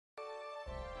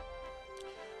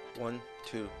1,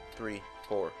 2, 3,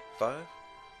 4, 5.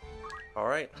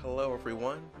 Alright, hello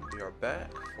everyone. We are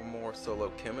back for more solo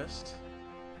Chemist.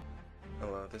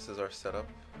 This is our setup.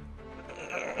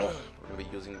 We're going to be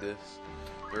using this.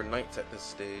 There are knights at this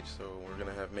stage, so we're going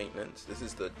to have maintenance. This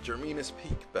is the Germinus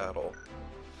Peak battle.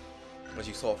 As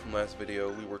you saw from last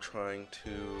video, we were trying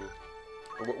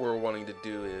to... what we're wanting to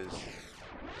do is...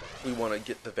 we want to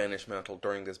get the Vanish Mantle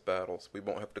during this battle, so we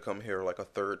won't have to come here like a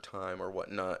third time or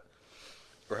whatnot.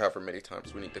 Or however many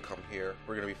times we need to come here.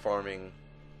 We're going to be farming...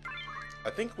 I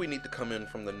think we need to come in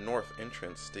from the north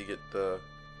entrance to get the...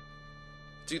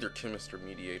 it's either Chemist or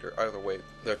Mediator. Either way,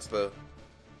 that's the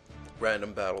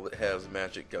random battle that has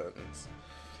magic guns.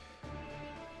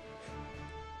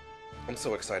 I'm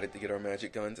so excited to get our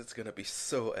magic guns. It's going to be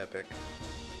so epic.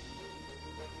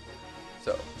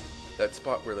 So, that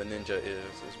spot where the ninja is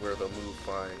where the move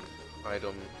find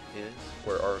item is,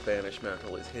 where our Vanish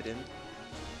Mantle is hidden.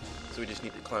 So we just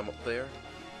need to climb up there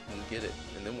and get it,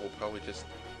 and then we'll probably just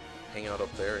hang out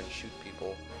up there and shoot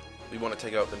people. We want to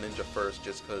take out the ninja first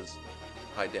just because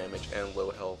high damage and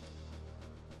low health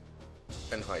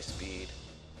and high speed.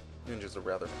 Ninjas are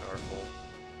rather powerful.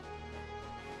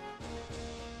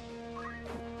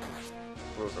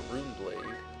 Throws a rune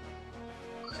blade.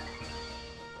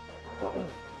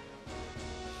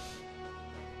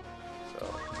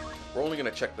 So, we're only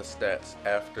going to check the stats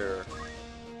after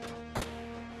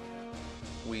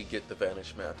we get the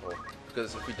Vanish Mantle,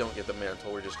 because if we don't get the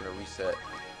mantle, we're just going to reset.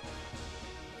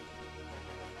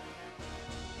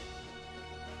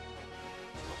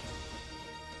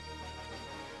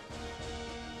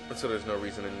 And so there's no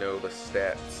reason to know the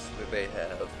stats that they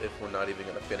have if we're not even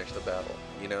going to finish the battle,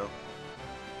 you know?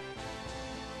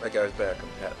 That guy's bad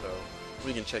compat though.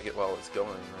 We can check it while it's going,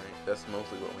 right? That's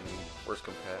mostly what we need. Worst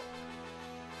compat.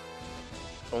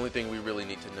 Only thing we really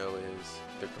need to know is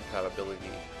their compatibility,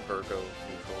 Virgo,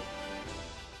 neutral.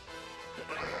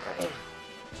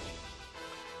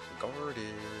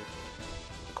 Guarded.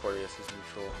 Aquarius is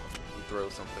neutral. We throw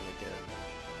something again.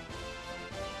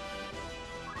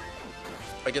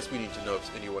 I guess we need to know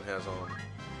if anyone has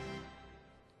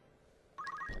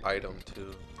item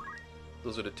too.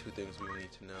 Those are the two things we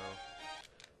need to know.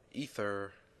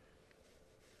 Ether.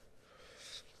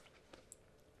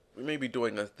 We may be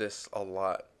doing this a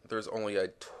lot. There's only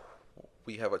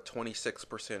we have a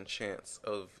 26% chance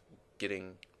of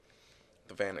getting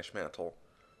the Vanish Mantle.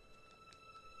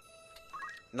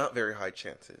 Not very high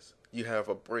chances. You have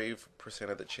a brave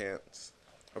percent of the chance.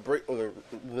 I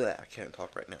can't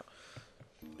talk right now.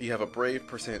 You have a brave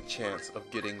percent chance of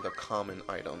getting the common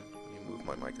item. Let me move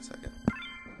my mic a second.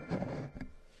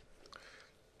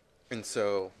 And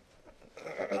so,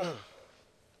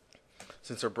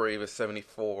 since our brave is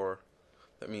 74,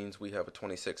 that means we have a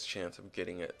 26 chance of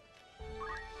getting it.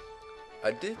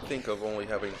 I did think of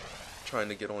trying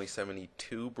to get only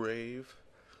 72 brave,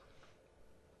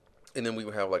 and then we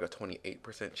would have like a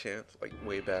 28% chance, like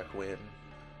way back when.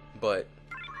 But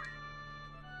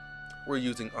we're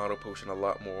using Auto Potion a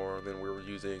lot more than we're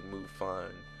using Move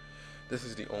Find. This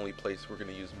is the only place we're going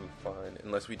to use Move Find,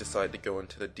 unless we decide to go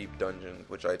into the deep dungeon,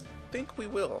 which I think we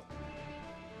will.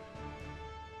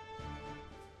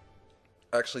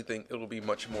 I actually think it'll be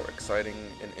much more exciting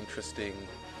and interesting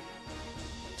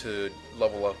to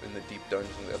level up in the deep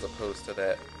dungeon as opposed to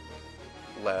that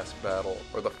last battle,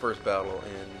 or the first battle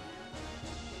in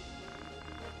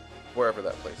wherever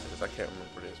that place is. I can't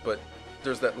remember what it is, but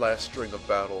there's that last string of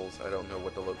battles. I don't know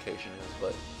what the location is,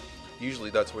 but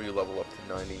usually that's where you level up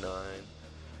to 99.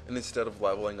 And instead of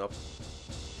leveling up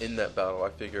in that battle, I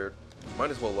figured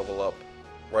might as well level up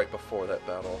right before that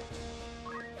battle.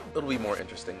 It'll be more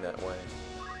interesting that way.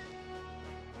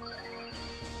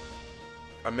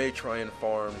 I may try and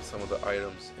farm some of the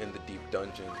items in the deep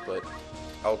dungeons, but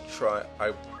I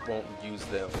won't use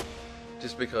them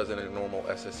just because in a normal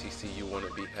SSCC you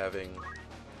wouldn't be having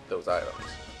those items.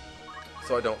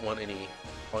 So I don't want any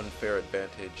unfair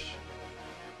advantage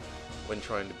when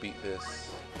trying to beat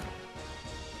this.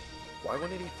 Why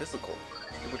wouldn't it be physical?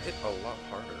 It would hit a lot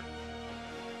harder.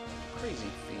 Crazy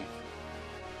thief.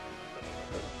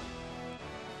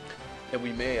 And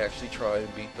we may actually try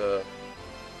and beat the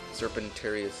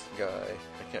Serpentarius guy.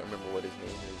 I can't remember what his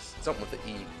name is. Something with the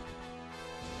E.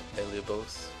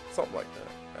 Eliabos? Something like that.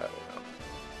 I don't know.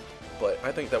 But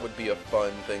I think that would be a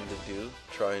fun thing to do.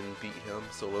 Try and beat him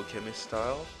solo Chemist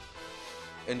style.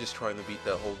 And just trying to beat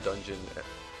that whole dungeon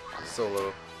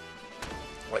solo.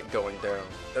 Like going down.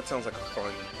 That sounds like a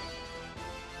fun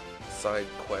side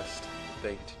quest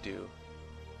thing to do.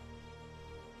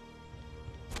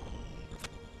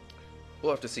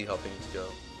 We'll have to see how things go.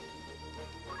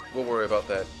 We'll worry about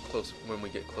that when we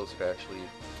get closer to actually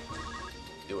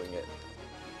doing it.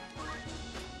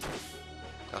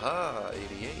 Aha,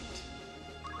 88.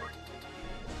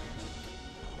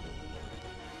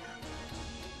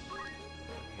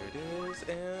 Here it is,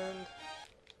 and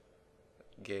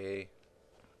gay.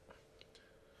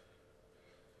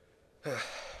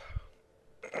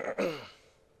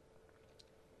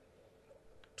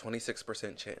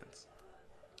 26% chance.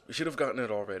 We should have gotten it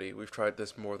already. We've tried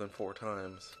this more than 4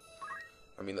 times.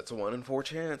 I mean, that's a 1 in 4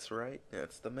 chance, right?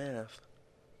 That's the math.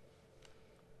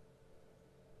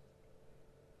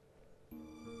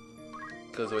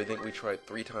 Because I think we tried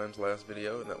 3 times last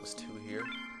video, and that was 2 here.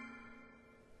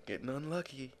 Getting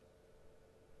unlucky.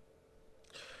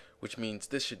 Which means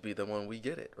this should be the one we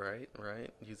get it, right?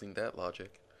 Right? Using that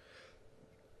logic.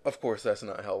 Of course, that's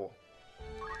not how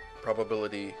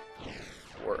probability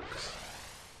works.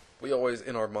 We always,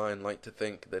 in our mind, like to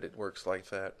think that it works like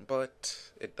that,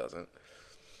 but it doesn't.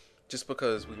 Just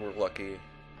because we were lucky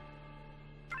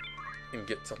and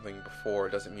get something before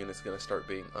doesn't mean it's going to start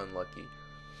being unlucky.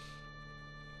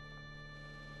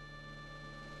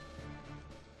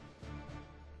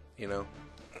 You know?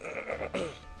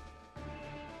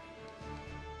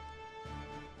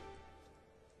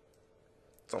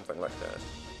 Something like that.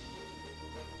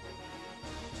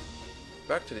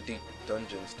 Back to the deep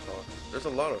dungeons talk. There's a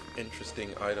lot of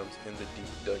interesting items in the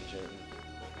deep dungeon.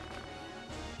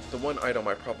 The one item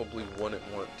I probably wouldn't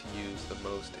want to use the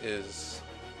most is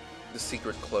the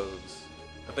secret clothes.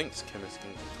 I think it's Chemist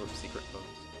can equip secret clothes.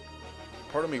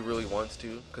 Part of me really wants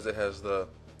to, because it has the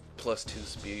 +2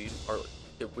 speed.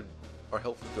 Our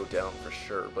health would go down for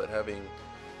sure, but having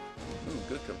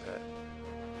good compat.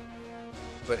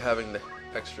 But having the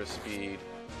extra speed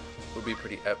would be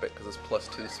pretty epic because it's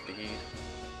 +2 speed.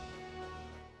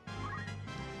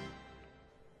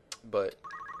 But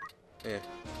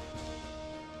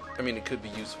I mean, it could be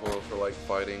useful for like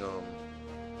fighting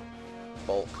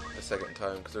Bulk the second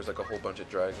time, because there's like a whole bunch of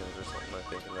dragons or something, I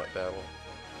think, in that battle.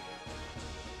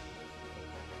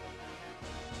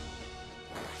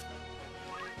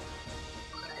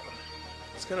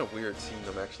 It's kind of weird seeing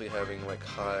them actually having like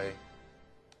high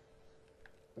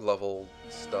level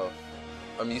stuff.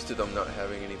 I'm used to them not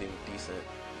having anything decent.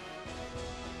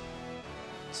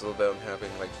 So them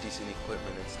having like decent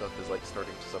equipment and stuff is like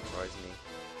starting to surprise me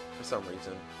for some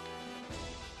reason.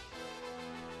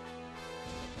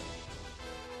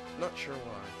 Not sure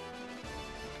why.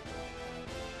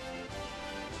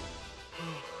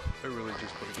 I really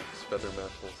just want to get this feather mantle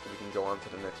so we can go on to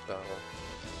the next battle.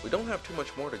 We don't have too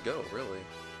much more to go, really.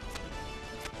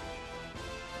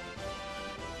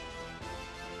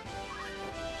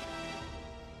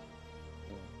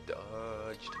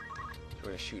 Dodged. We're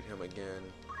gonna shoot him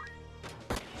again.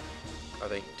 I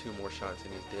think 2 more shots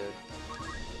and he's dead.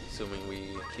 Assuming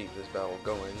we keep this battle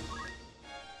going.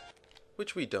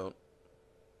 Which we don't.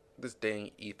 This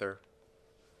dang ether.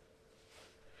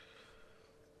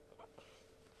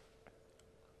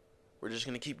 We're just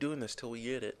gonna keep doing this till we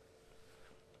get it.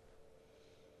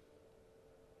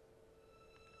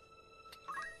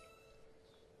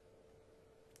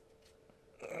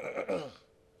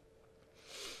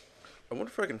 I wonder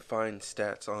if I can find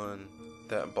stats on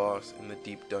that boss in the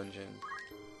deep dungeon.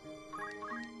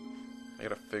 I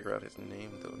gotta figure out his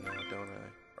name though now, don't I?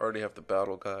 I already have the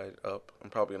battle guide up. I'm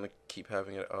probably gonna keep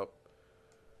having it up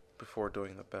before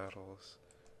doing the battles.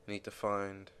 I need to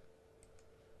find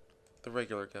the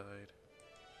regular guide.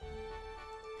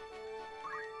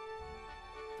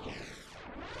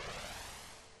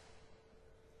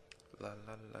 La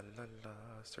la la la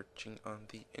la, searching on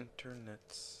the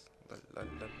internets. La la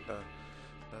la la,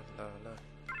 la la la,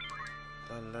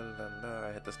 la la la la.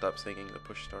 I had to stop singing the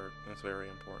push start. It's very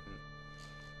important.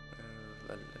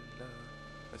 La la la.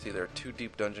 I see there are 2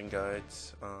 deep dungeon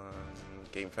guides on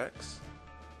GameFAQs.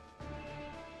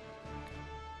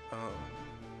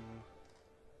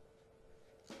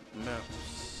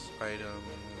 Maps, items.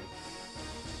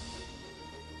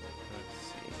 Let's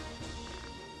see.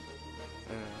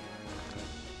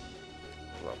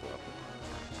 Blah blah blah.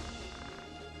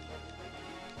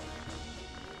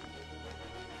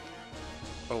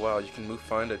 Oh wow, you can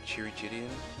find a Chirichidian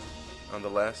on the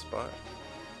last spot.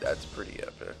 That's pretty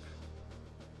epic.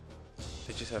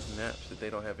 They just have maps, but they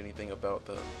don't have anything about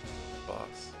the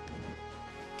boss.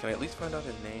 Can I at least find out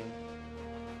his name?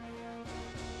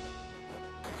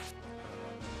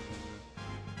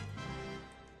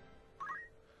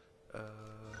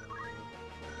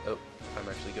 Oh, I'm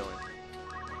actually going.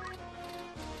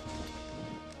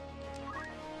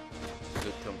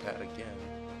 Good compat again.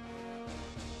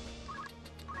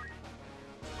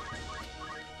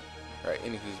 Alright,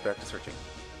 anywho's back to searching.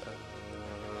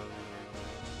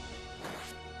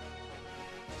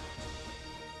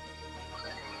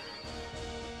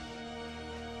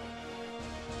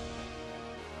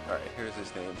 Alright, here's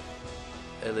his name.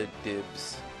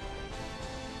 Elidibs.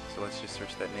 So let's just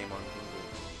search that name on Google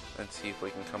and see if we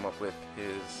can come up with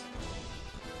his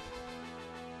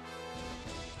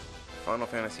Final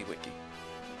Fantasy wiki.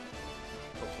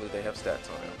 Hopefully they have stats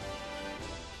on him.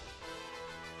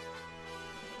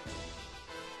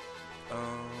 Come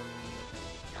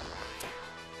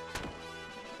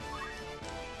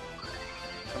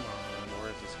on,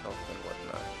 where's his health and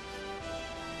whatnot?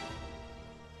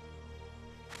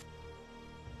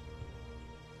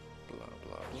 Blah,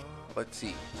 blah, blah. Let's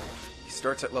see. He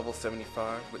starts at level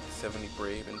 75 with 70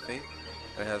 Brave and Faith,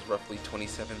 and has roughly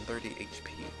 2730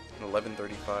 HP and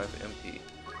 1135 MP.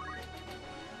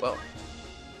 Well,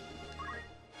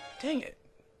 dang it.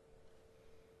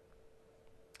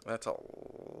 That's a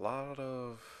lot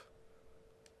of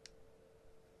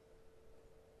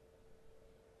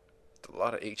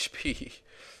HP.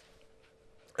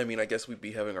 I mean, I guess we'd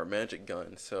be having our magic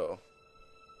gun, so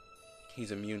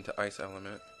he's immune to ice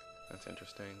element. That's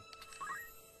interesting.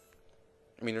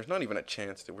 I mean, there's not even a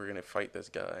chance that we're gonna fight this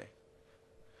guy.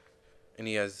 And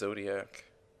he has Zodiac.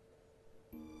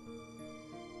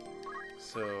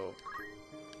 So,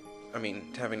 I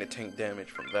mean, having to tank damage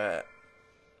from that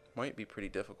might be pretty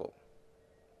difficult.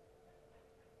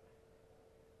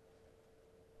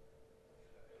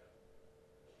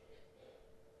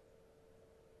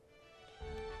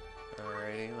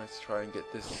 Alrighty, let's try and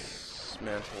get this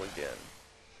mantle again.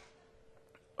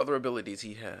 Other abilities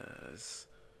he has.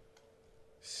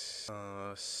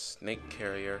 Snake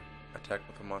Carrier, attack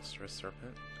with a monstrous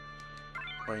serpent.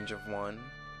 Range of 1.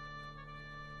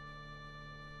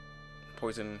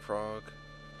 Poison Frog,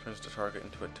 turns the target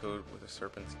into a toad with a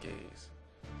serpent's gaze.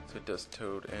 So it does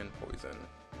toad and poison.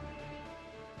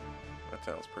 That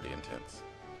sounds pretty intense.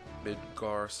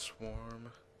 Midgar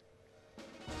Swarm.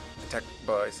 Attack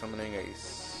by summoning a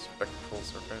spectral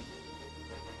serpent.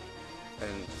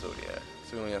 And Zodiac.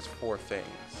 So he only has 4 things.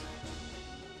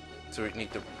 So we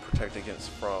need to protect against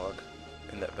Frog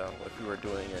in that battle if we were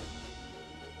doing it.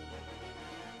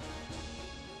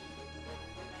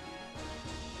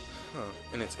 Huh.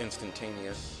 And it's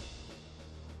instantaneous.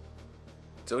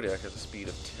 Zodiac has a speed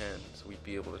of 10, so we'd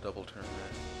be able to double turn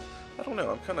that. I don't know,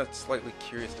 I'm kind of slightly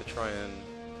curious to try and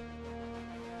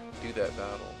do that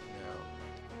battle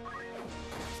now.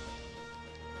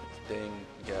 This dang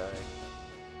guy.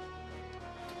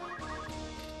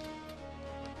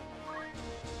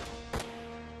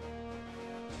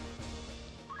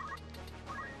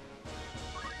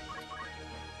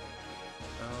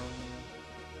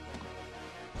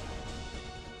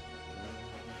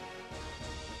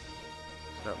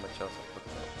 Not much else I'm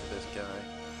looking up for this guy.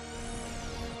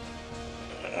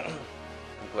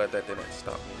 I'm glad that didn't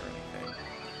stop me or anything.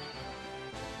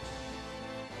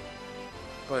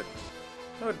 But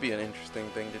that would be an interesting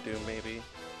thing to do, maybe.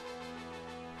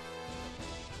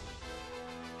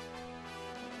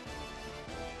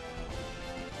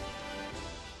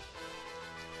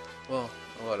 Well,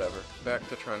 whatever. Back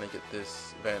to trying to get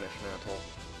this Vanish Mantle.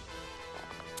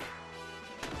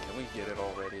 Can we get it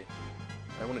already?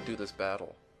 I want to do this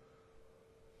battle.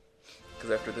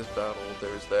 Because after this battle,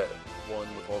 there's that one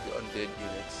with all the undead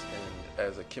units, and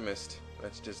as a chemist,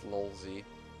 that's just lolzy.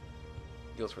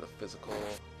 Deals for the physical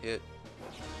hit,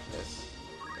 miss,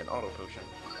 and auto potion.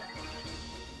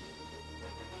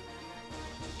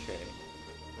 Okay.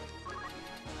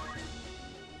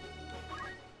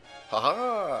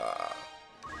 Haha!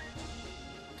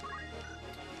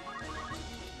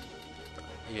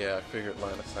 Yeah, I figured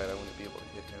line of sight I wouldn't be able to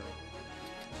hit him.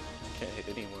 Can't hit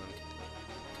anyone.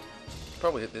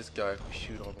 Probably hit this guy if we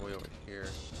shoot all the way over here.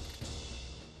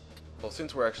 Well,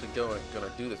 since we're actually gonna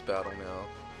do this battle now,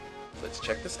 let's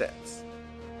check the stats.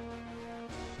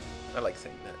 I like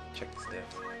saying that. Check the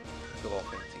stats. I feel all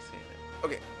fancy saying it.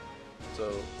 Okay,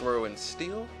 so throw and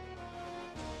steal.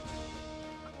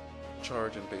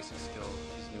 Charge and basic skill.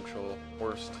 He's neutral.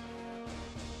 Worst.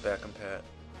 Back and pat.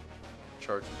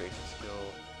 Charge and basic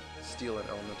skill. Steal and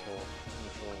elemental.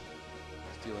 Neutral.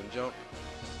 Steal and jump.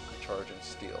 Charge and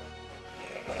steal.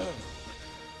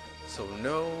 So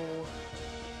no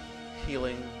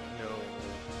healing,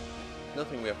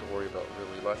 nothing we have to worry about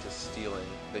really. Lots of stealing.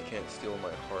 They can't steal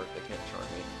my heart, they can't charm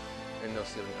me. And no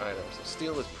stealing items. So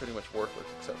steal is pretty much worthless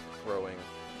except for throwing.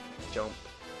 Jump.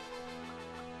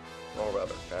 We're all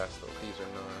rather fast though. These are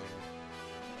 9.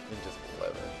 Ninja's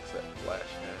 11, except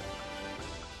Flash hat.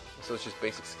 So it's just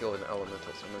basic skill and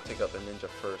elemental. So I'm gonna take out the ninja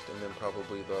first and then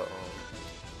probably the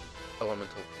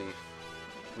elemental thief.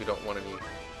 We don't want any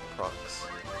procs.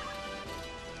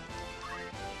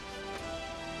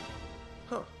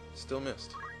 Huh, still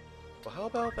missed. Well, how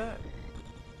about that?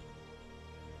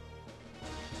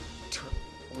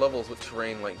 levels with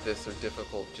terrain like this are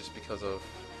difficult just because of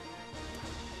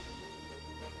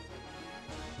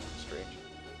strange.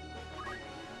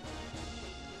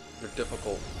 They're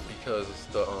difficult because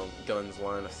the gun's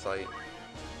line of sight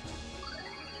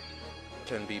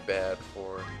can be bad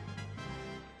for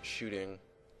shooting.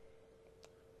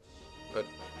 But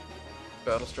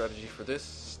battle strategy for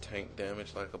this, tank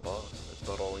damage like a boss. That's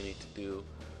about all we need to do.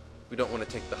 We don't want to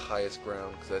take the highest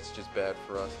ground because that's just bad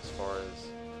for us as far as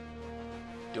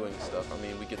doing stuff. I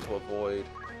mean, we get to avoid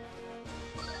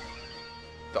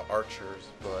the archers,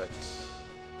 but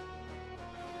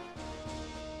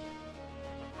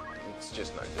it's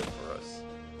just not good for us.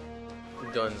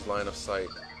 Gun's line of sight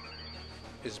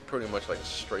is pretty much like a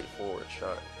straightforward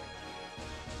shot.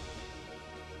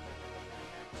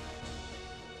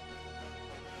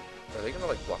 Are they gonna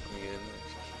like block me in?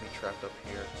 Keep me trapped up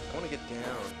here. I wanna get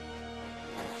down.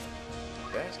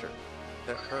 Bastard.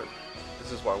 That hurt.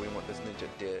 This is why we want this ninja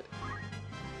dead.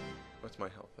 What's my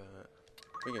health at?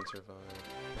 We can survive.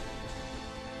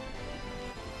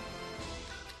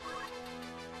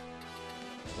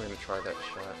 We're gonna try that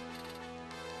shot.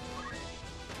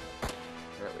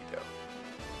 There we go.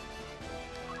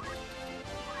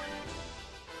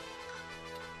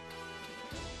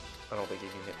 I don't think he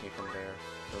can hit me from there.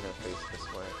 We're gonna face this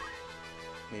way.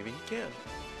 Maybe he can.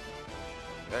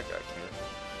 That guy can.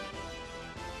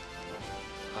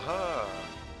 Haha!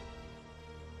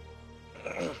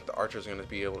 The archer's gonna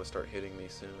be able to start hitting me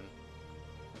soon.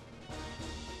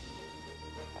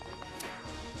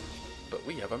 But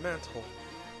we have a mantle.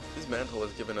 This mantle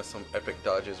has given us some epic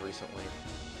dodges recently.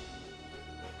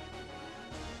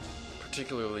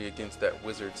 Particularly against that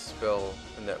wizard spell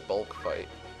in that bulk fight.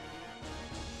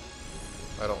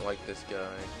 I don't like this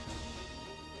guy.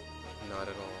 Not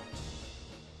at all.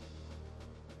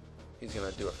 He's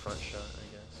gonna do a front shot, I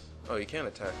guess. Oh, you can't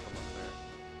attack from up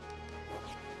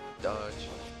there. Dodge.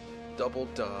 Double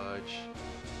dodge.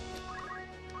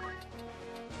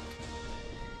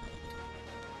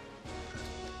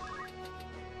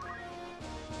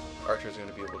 Archer's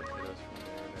gonna be able to hit us from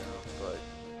there now, but...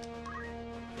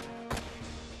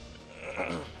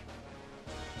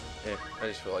 yeah, I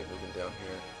just feel like moving down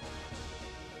here.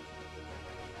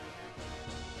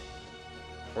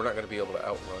 We're not going to be able to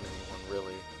outrun anyone,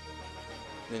 really.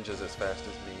 Ninjas as fast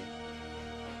as me.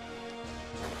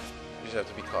 You just have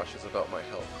to be cautious about my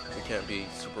health. We can't be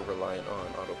super reliant on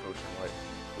auto potion like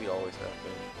we always have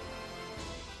been.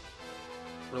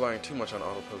 Relying too much on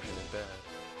auto potion is bad.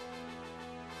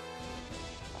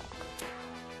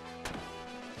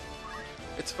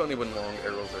 It's funny when long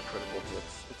arrows are critical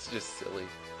hits. It's just silly.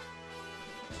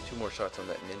 2 more shots on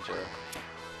that ninja.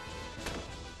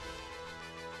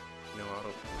 No auto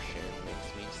potion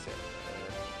makes me sad.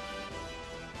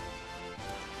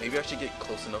 Maybe I should get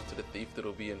close enough to the thief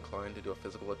that'll be inclined to do a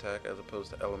physical attack as opposed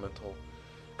to elemental.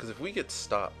 Because if we get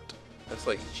stopped, that's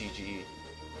like GG.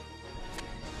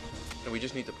 And we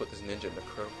just need to put this ninja in the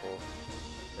critical.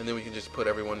 And then we can just put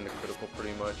everyone in the critical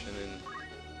pretty much, and then...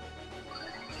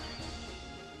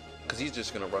 because he's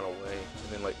just going to run away,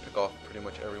 and then like pick off pretty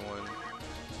much everyone in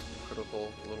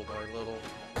critical little by little.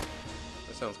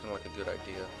 That sounds kind of like a good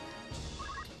idea.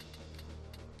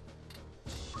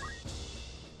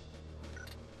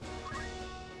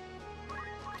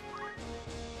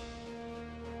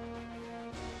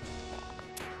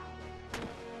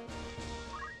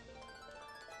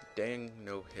 Dang,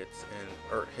 no hits and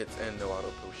hits and no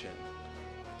auto potion.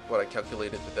 What I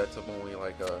calculated that's only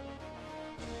like a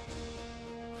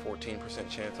 14%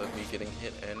 chance of me getting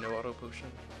hit and no auto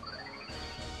potion,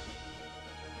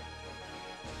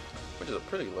 which is a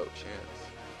pretty low chance.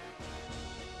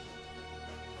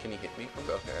 Can he hit me from?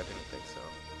 Okay, I didn't think so.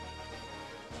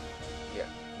 Yeah,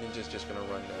 Ninja's just gonna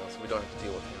run now, so we don't have to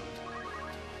deal with him.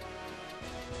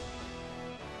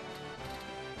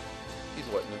 He's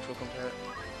what, neutral combat?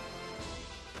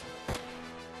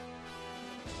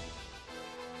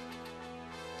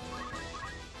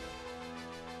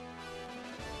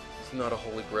 It's not a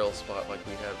holy grail spot like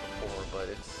we had before, but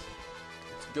it's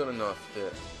good enough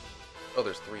that... oh,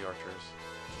 there's 3 archers.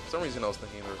 For some reason I was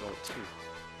thinking there was only 2.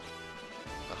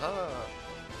 Aha!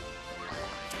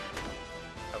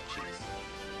 Ouchies.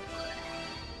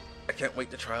 I can't wait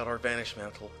to try out our Vanish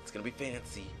Mantle. It's gonna be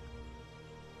fancy.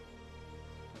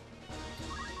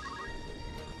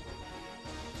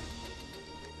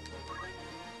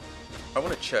 I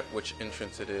want to check which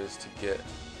entrance it is to get...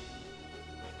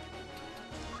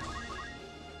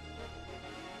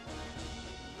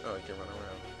 oh, I can run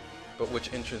around. But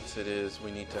which entrance it is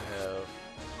we need to have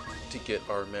to get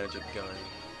our magic gun.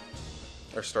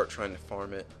 Or start trying to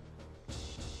farm it.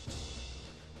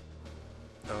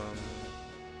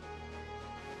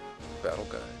 Battle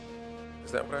guide.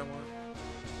 Is that what I want?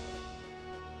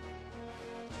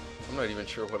 I'm not even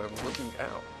sure what I'm looking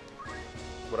out.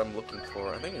 What I'm looking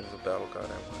for. I think it's a battle guide I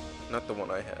want. Not the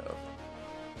one I have.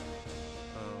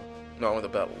 No, I want the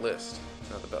battle list,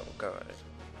 not the battle guide.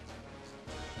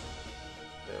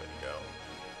 There we go.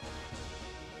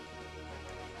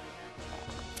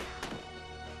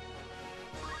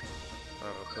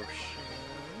 Auto potion.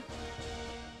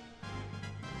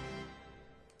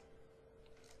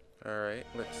 Alright,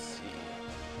 let's see.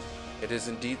 It is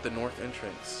indeed the north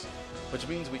entrance, which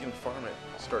means we can farm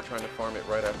it. Start trying to farm it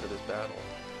right after this battle.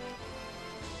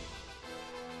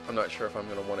 I'm not sure if I'm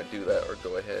going to want to do that or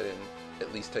go ahead and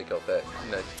at least take out that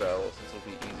next battle since it'll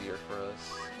be easier for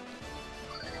us.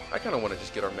 I kind of want to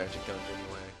just get our magic guns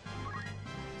anyway.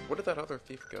 Where did that other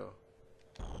thief go?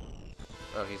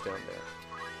 Oh, he's down there.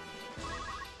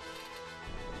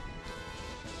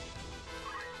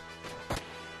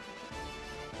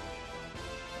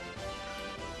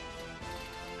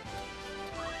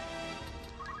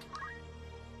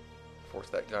 Force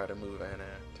that guy to move and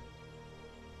act.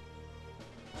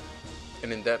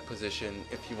 And in that position,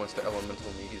 if he wants to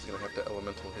elemental me, he's going to have to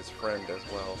elemental his friend as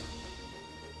well.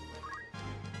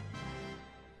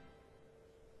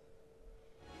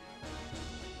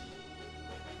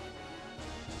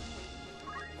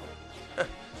 Huh,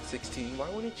 16, why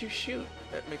wouldn't you shoot?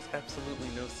 That makes absolutely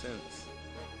no sense.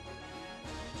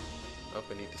 Oh,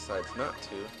 and he decides not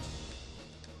to.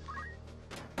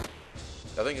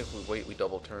 I think if we wait, we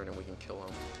double turn and we can kill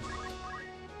him.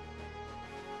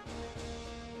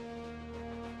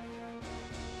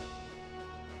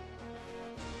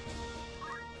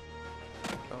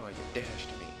 Oh, you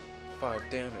dashed me. 5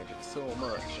 damage, it's so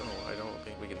much. Oh, I don't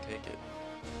think we can take it.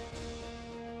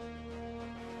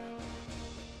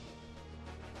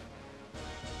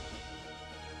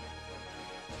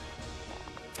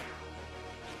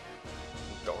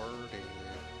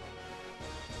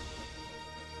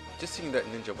 Just seeing that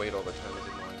ninja wait all the time is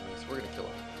annoying me, so we're gonna kill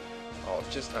him. Oh,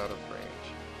 just out of range.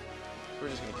 We're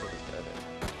just gonna kill this guy then.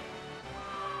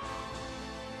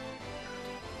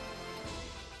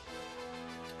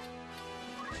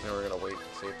 Now we're gonna wait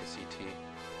and save the CT.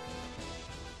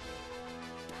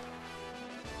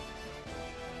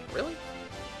 Really?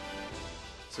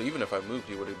 So even if I moved,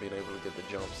 he would have been able to get the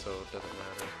jump, so it doesn't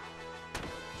matter.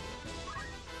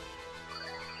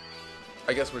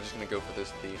 I guess we're just gonna go for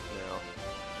this thief now.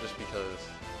 Just because,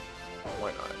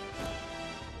 why not?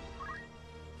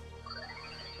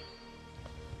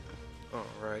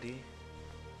 Alrighty.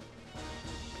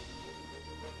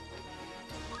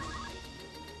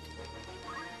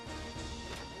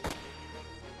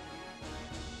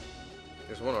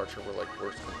 There's one archer we're like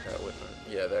worst combat with.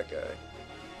 Yeah, that guy.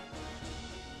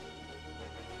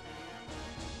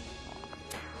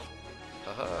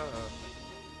 Haha.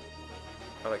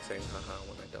 I like saying haha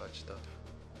when I dodge stuff.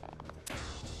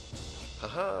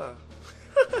 Haha!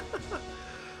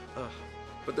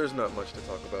 But there's not much to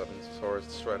talk about as far as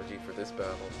the strategy for this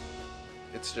battle.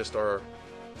 It's just our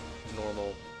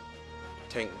normal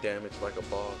tank damage like a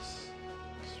boss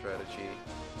strategy.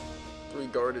 3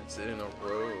 guarded in a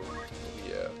row.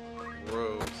 Yeah,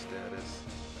 row status.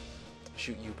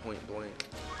 Shoot you point blank.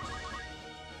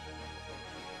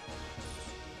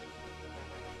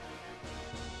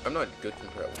 I'm not good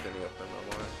compared with any of them,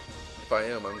 am I? If I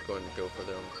am, I'm going to go for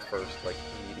them first, like,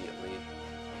 immediately.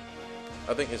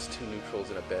 I think it's 2 neutrals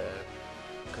and a bad,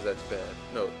 because that's bad.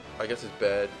 No, I guess it's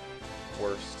bad,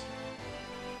 worst,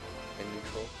 and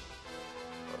neutral.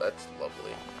 Oh, that's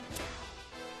lovely.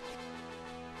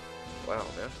 Wow,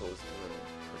 Mantle is doing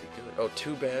pretty good. Oh,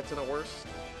 2 bads and a worst?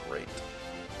 Great.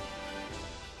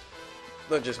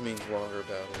 That just means longer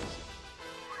battles.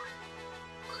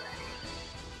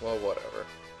 Well, whatever.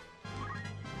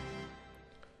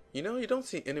 You know, you don't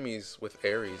see enemies with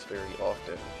Ares very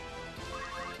often.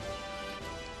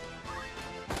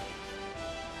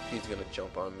 He's gonna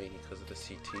jump on me because of the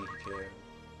CT he can.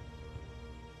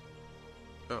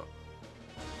 Oh.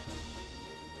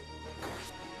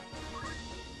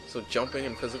 So jumping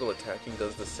and physical attacking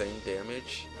does the same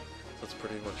damage, so it's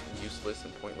pretty much useless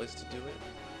and pointless to do it.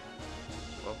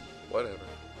 Well, whatever.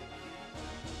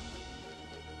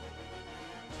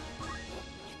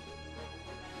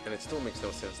 And it still makes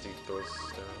no sense to throw a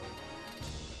stone.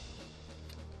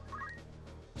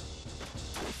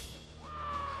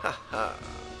 Haha,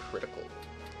 critical.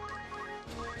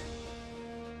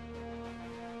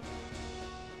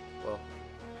 Well,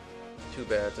 2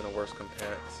 bads and a worse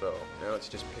compat, so now it's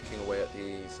just picking away at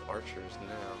these archers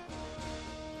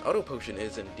now. Auto Potion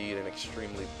is indeed an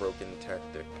extremely broken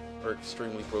tactic, or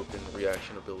extremely broken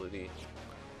reaction ability.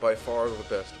 by far the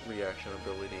best reaction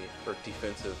ability, or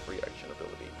defensive reaction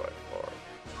ability by far.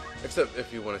 Except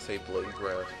if you want to say Blade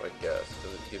Grasp, I guess,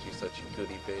 because it gives you such good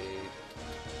evade.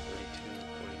 32,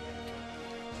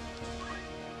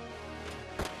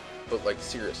 48. But like,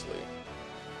 seriously.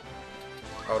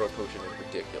 Auto Potion is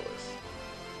ridiculous.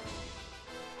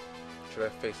 Should I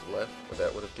face left? Well,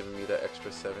 that would have given me that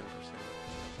extra 7%.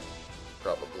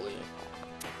 Probably.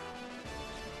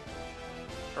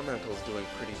 Our Mantle's doing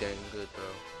pretty dang good,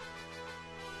 though.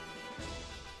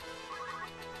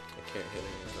 I can't hit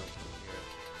any of them from here.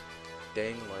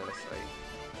 Dang line of sight.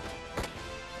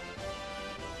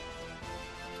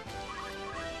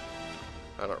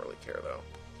 I don't really care, though.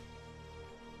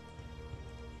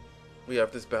 We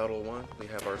have this battle won. We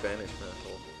have our Vanish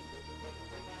Mantle.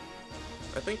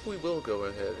 I think we will go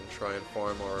ahead and try and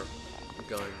farm our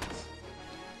guns.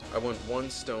 I want one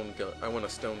stone gun. I want a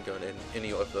stone gun and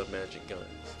any of the magic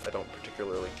guns. I don't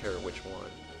particularly care which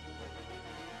one.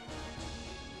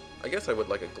 I guess I would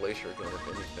like a glacier gun if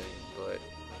anything, but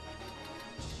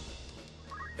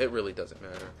it really doesn't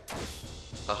matter.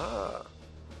 Aha!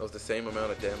 That was the same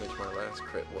amount of damage my last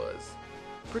crit was.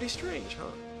 Pretty strange,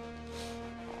 huh?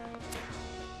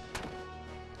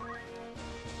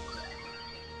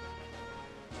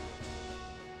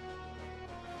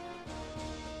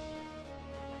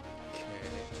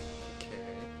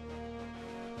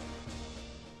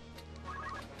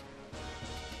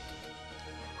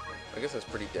 I guess that's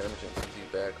pretty damaging since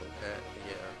he's back on Pat,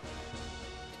 yeah.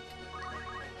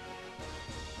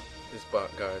 This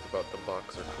bot guy is about the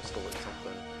box or crystal or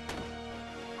something.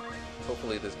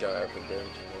 Hopefully this guy I've been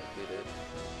damaging won't get it.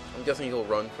 I'm guessing he'll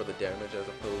run for the damage as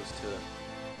opposed to...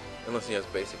 Unless he has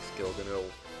basic skill, then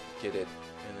he'll get it,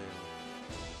 and then...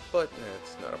 But, nah,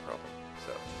 it's not a problem,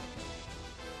 so...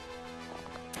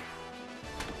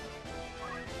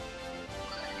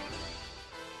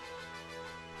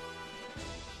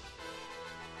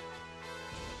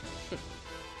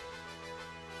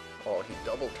 Oh, he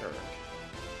double turned.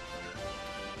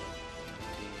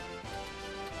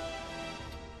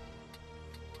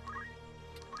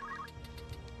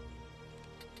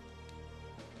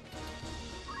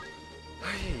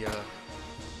 Hey,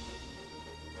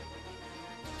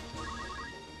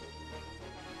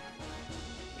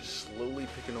 just slowly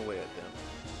picking away at them.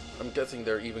 I'm guessing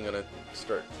they're even gonna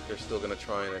start. They're still gonna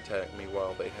try and attack me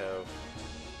while they have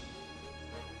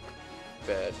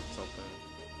bad something.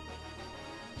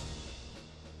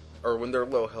 Or when they're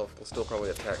low health, they'll still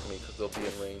probably attack me because they'll be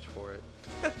in range for it.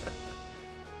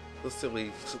 Those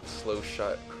silly slow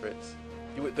shot crits.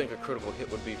 You would think a critical hit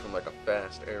would be from like a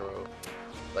fast arrow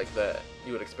like that.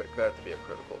 You would expect that to be a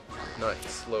critical, not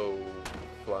slow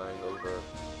flying over.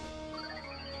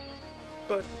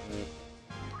 But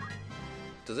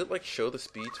does it like show the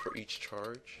speeds for each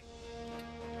charge?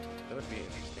 That would be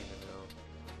interesting to know.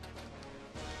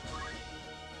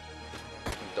 I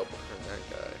can double turn that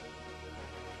guy.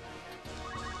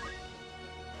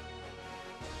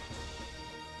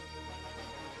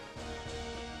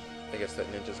 I guess that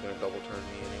ninja's gonna double turn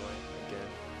me anyway,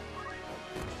 again.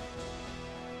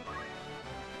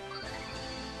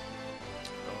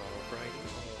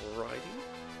 Alrighty.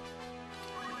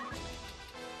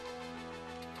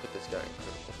 Put this guy in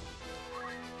critical.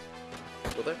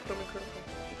 Will that put him in critical?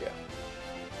 Yeah.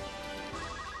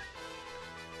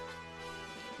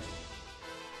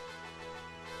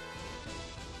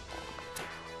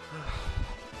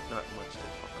 Not much to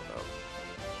talk about.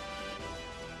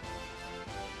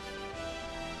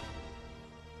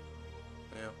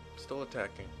 Still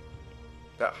attacking.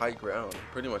 That high ground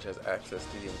pretty much has access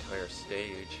to the entire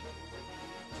stage.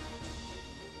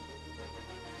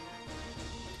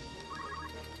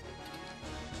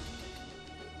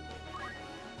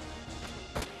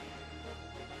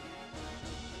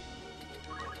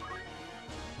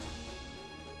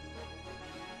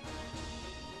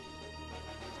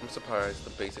 I'm surprised the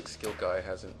basic skill guy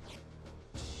hasn't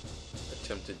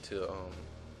attempted to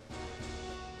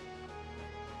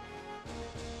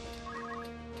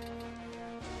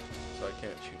so I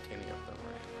can't shoot any of them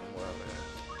right from where I'm at.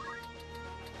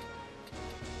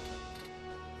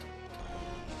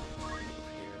 Move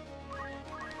here.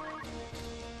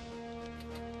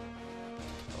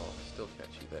 Oh, still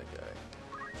can't shoot that guy.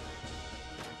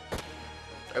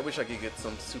 I wish I could get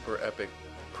some super epic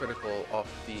critical off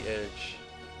the edge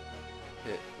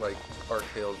hit like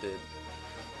Arcale did.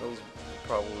 That was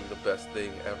probably the best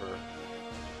thing ever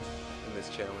in this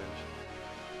challenge.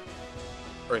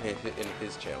 Or in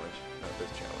his challenge, not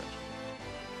this challenge.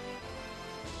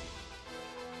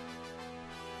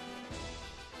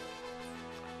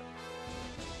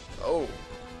 Oh!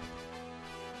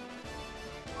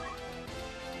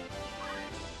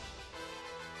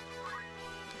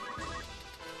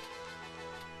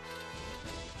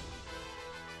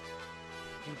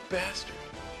 bastard!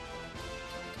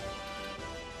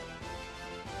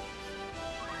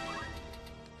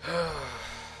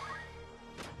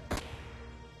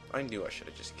 I knew I should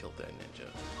have just killed that ninja.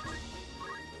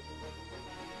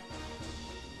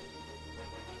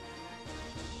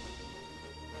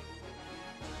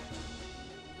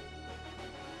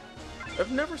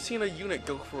 I've never seen a unit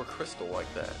go for a crystal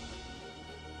like that.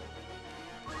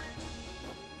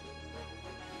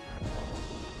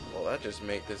 Well, that just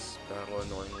made this battle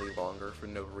annoyingly longer for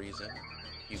no reason.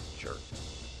 You jerk.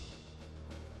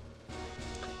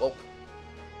 Well,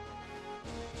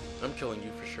 I'm killing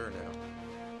you for sure now.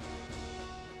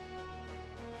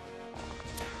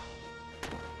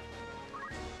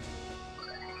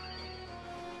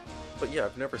 But yeah,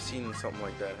 I've never seen something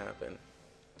like that happen.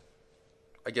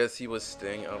 I guess he was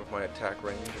staying out of my attack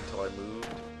range until I moved.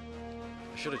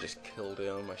 I should have just killed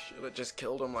him. I should have just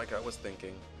killed him like I was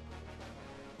thinking.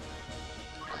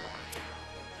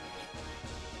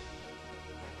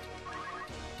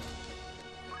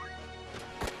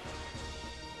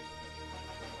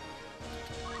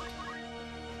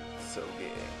 So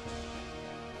gay.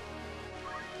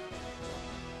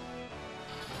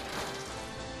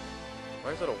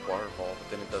 Why is that a waterfall, but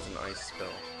then it does an ice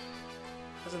spell?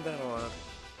 Isn't that odd?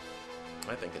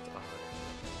 I think it's odd.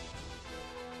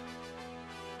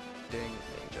 Dang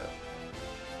ninja.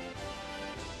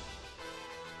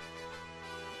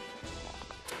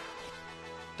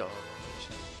 Dodged.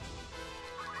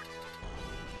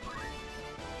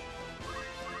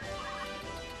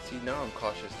 See, now I'm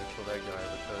cautious to kill that guy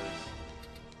because...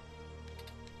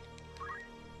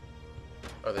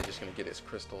 Are they just gonna get his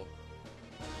crystal?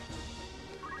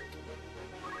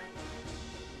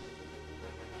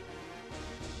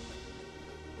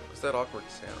 What's that awkward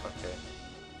sound? Okay.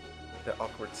 That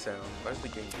awkward sound. Why does the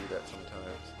game do that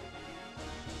sometimes?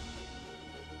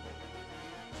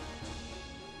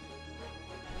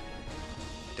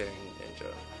 Dang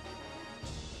ninja.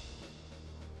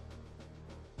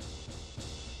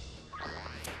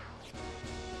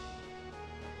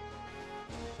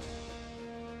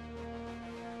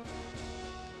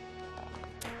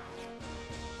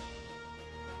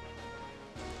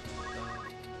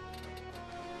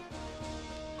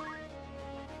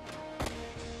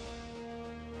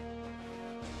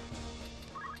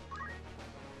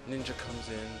 Ninja comes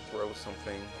in, throws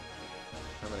something.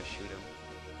 I'm gonna shoot him.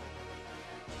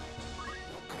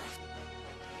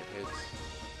 It hits.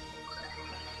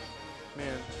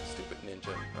 Man, stupid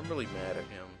ninja. I'm really mad at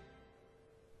him.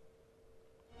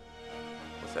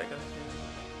 What's that guy do?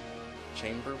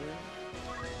 Chamberlain?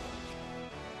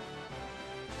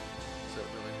 Is that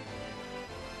really?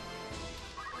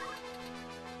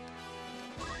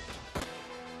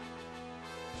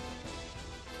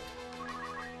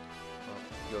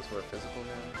 He goes for a physical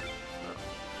now? No.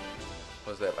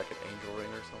 Was that like an angel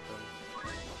ring or something?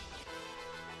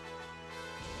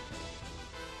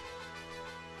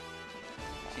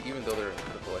 See, even though they're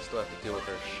critical, I still have to deal with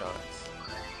their shots.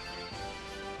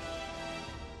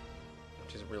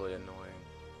 Which is really annoying.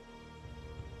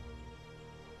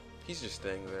 He's just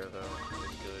staying there though.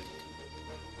 He's good.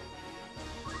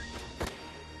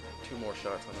 2 more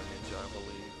shots on the ninja, I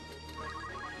believe.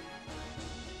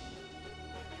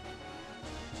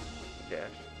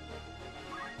 Dash.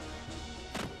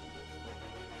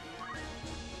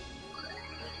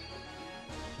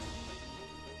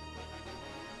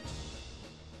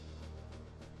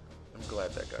 I'm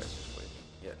glad that guy's just waiting.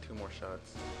 Yeah, 2 more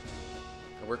shots.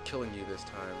 And we're killing you this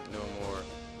time. No more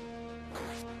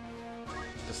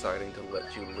deciding to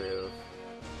let you live.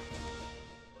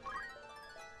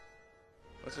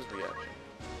 What's his reaction?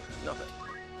 Nothing.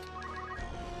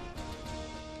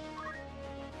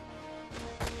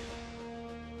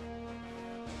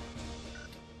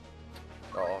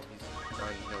 Oh, he's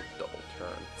trying to double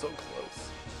turn. So close.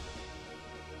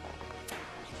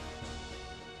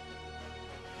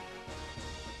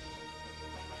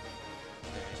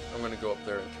 Okay, I'm gonna go up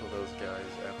there and kill those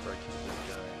guys after I kill this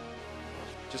guy.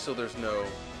 Just so there's no...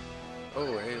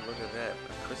 Oh, hey, look at that.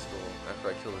 A crystal after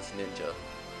I kill this ninja.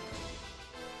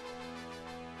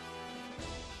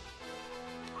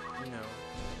 You know.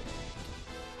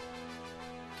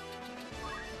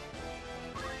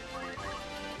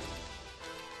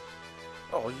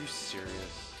 Oh, are you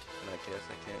serious? And I guess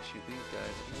I can't shoot these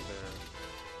guys either.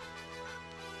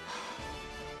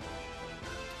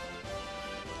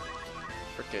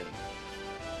 Frickin'.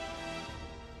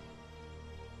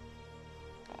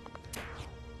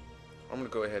 I'm gonna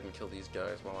go ahead and kill these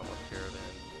guys while I'm up here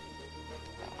then.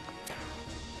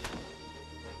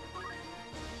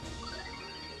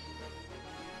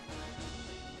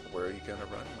 Where are you gonna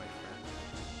run, my friend?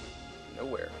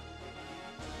 Nowhere.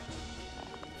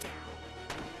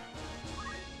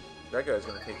 That guy's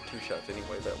gonna take 2 shots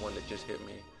anyway, that one that just hit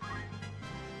me.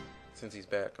 Since he's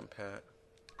back, I'm Pat.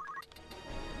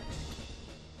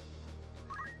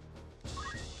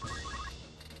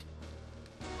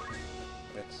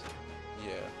 It's,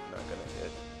 yeah, not gonna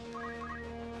hit.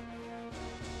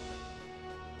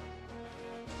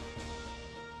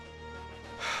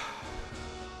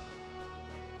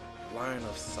 Line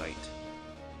of sight.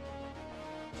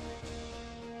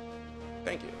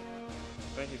 Thank you.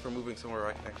 Thank you for moving somewhere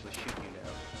I can actually shoot you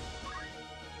now.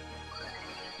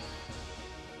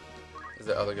 Is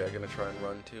the other guy gonna try and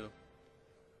run too?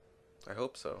 I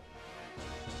hope so.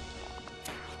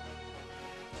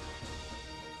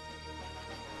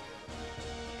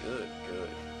 Good, good.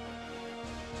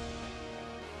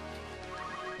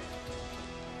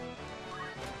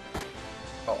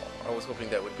 Oh, I was hoping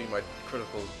that would be my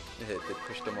critical hit that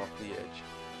pushed him off the edge.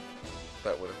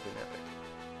 That would have been epic.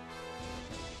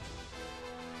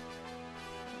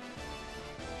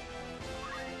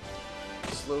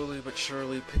 Slowly but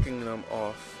surely picking them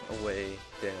off, away,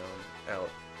 down, out.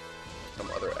 Some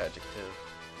other adjective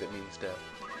that means death.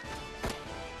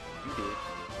 You did.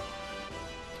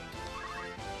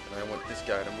 And I want this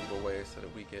guy to move away so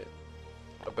that we get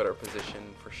a better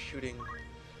position for shooting.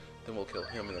 Then we'll kill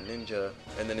him and the ninja.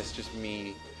 And then it's just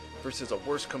me versus a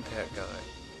worse compat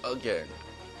guy. Again.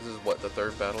 This is what, the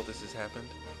 3rd battle this has happened?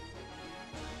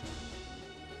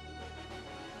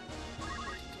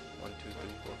 1, 2, 3,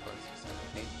 4, 5, 6, 7,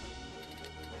 8.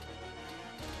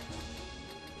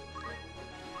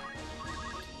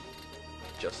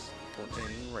 Just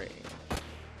in range.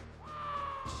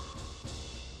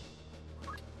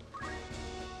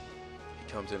 He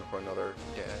comes in for another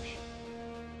dash.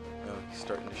 Oh, he's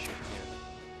starting to shoot again.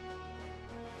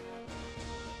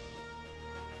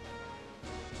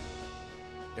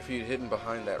 If you'd hidden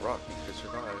behind that rock, you could have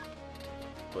survived.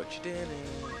 But you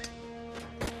didn't.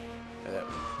 And that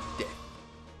means death.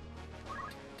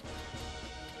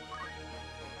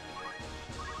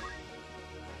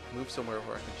 Move somewhere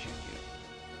where I can shoot you.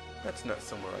 That's not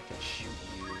somewhere I can shoot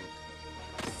you,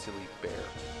 silly bear.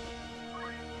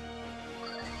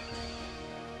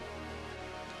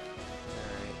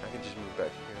 Alright, I can just move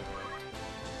back here.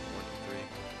 1,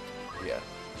 2, 3. Yeah.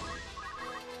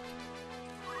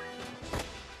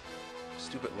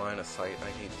 Stupid line of sight.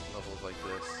 I hate levels like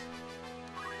this.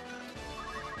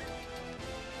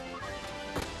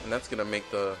 And that's gonna make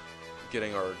the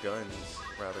getting our guns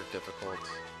rather difficult.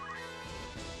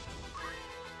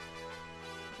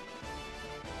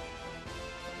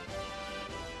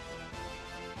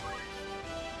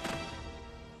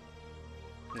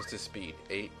 What's the speed?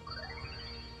 8?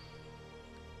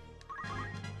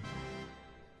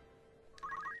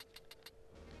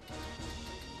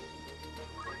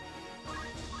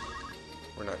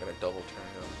 We're not gonna double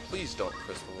turn him. Please don't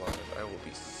crystallize. I will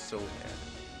be so mad.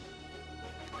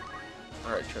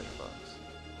 Alright, treasure box.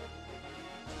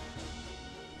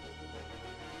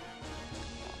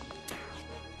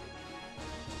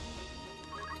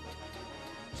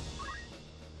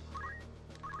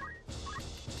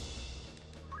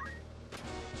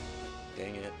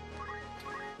 Dang it.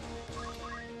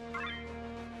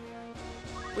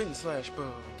 Wind slash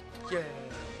bow. Yeah.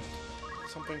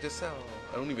 Something to sell.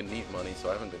 I don't even need money, so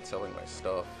I haven't been selling my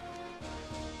stuff.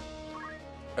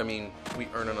 I mean, we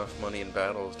earn enough money in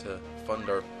battles to fund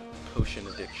our potion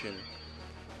addiction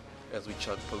as we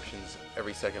chug potions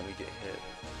every second we get hit.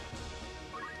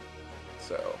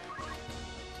 So,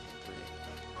 3.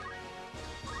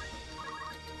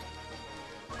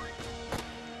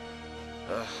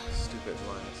 Ugh, stupid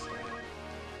line of sight.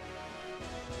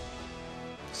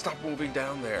 Stop moving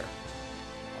down there.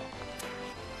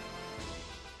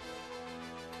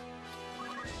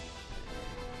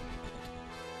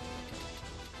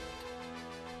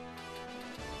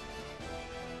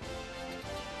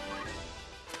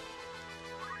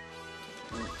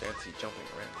 Ooh, fancy jumping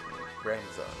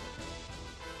Ramza.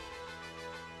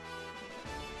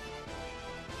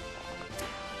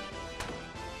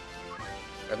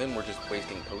 And then we're just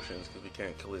wasting potions because we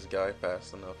can't kill this guy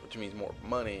fast enough, which means more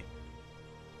money.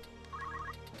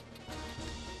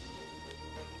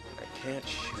 I can't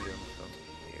shoot him from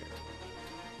here.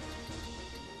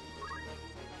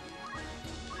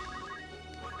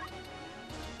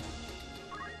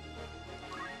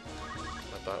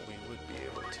 I thought we would be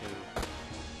able to.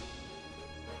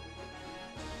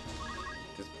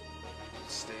 This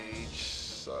stage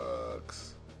sucks.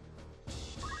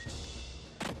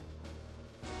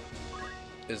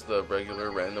 Is the regular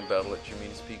random battle at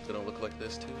Chemist Peak gonna look like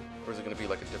this too? Or is it gonna be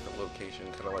like a different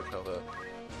location, kind of like how the...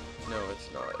 No, it's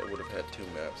not. It would have had 2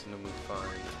 maps, and then we'd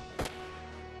find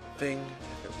thing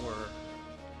if it were.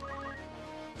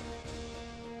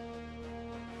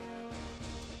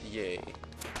 Yay.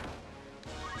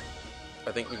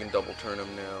 I think we can double turn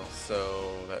them now,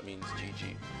 so that means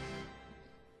GG.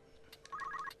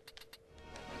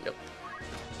 Yep.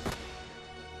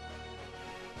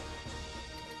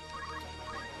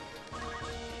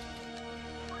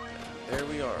 There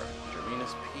we are.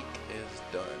 Jarina's Peak is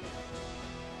done.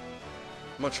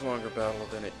 Much longer battle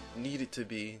than it needed to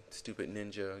be. Stupid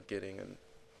ninja getting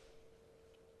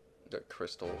the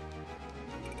crystal.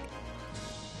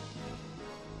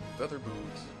 Feather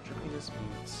boots. Jarina's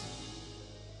boots.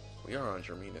 We are on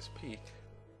Jarina's Peak.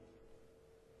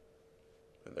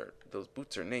 And those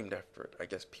boots are named after it. I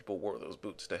guess people wore those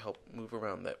boots to help move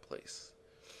around that place.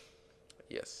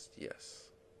 Yes, yes.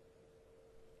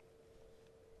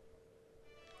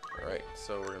 Alright,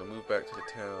 so we're gonna move back to the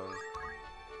town.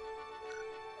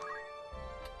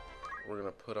 We're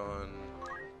gonna put on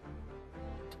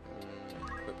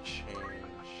quick change.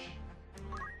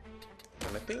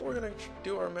 And I think we're gonna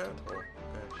do our mantle,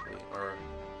 actually. Our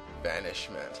Vanish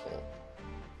mantle.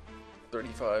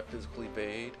 35 physically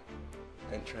evade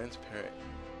and transparent.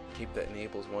 Cape that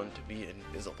enables one to be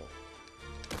invisible.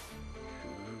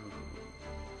 Ooh.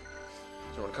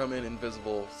 So we're gonna come in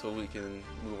invisible so we can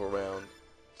move around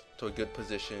to a good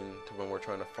position to when we're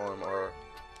trying to farm our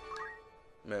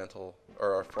mantle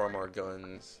or farm our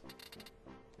guns.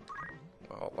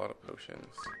 Wow, a lot of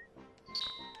potions.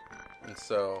 And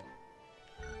so,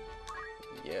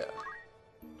 yeah.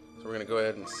 So we're gonna go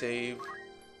ahead and save.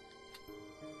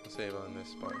 Save on this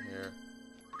spot here.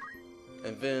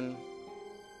 And then,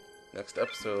 next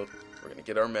episode, we're gonna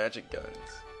get our magic guns.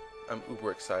 I'm uber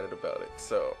excited about it.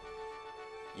 So,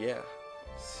 yeah.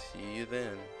 See you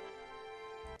then.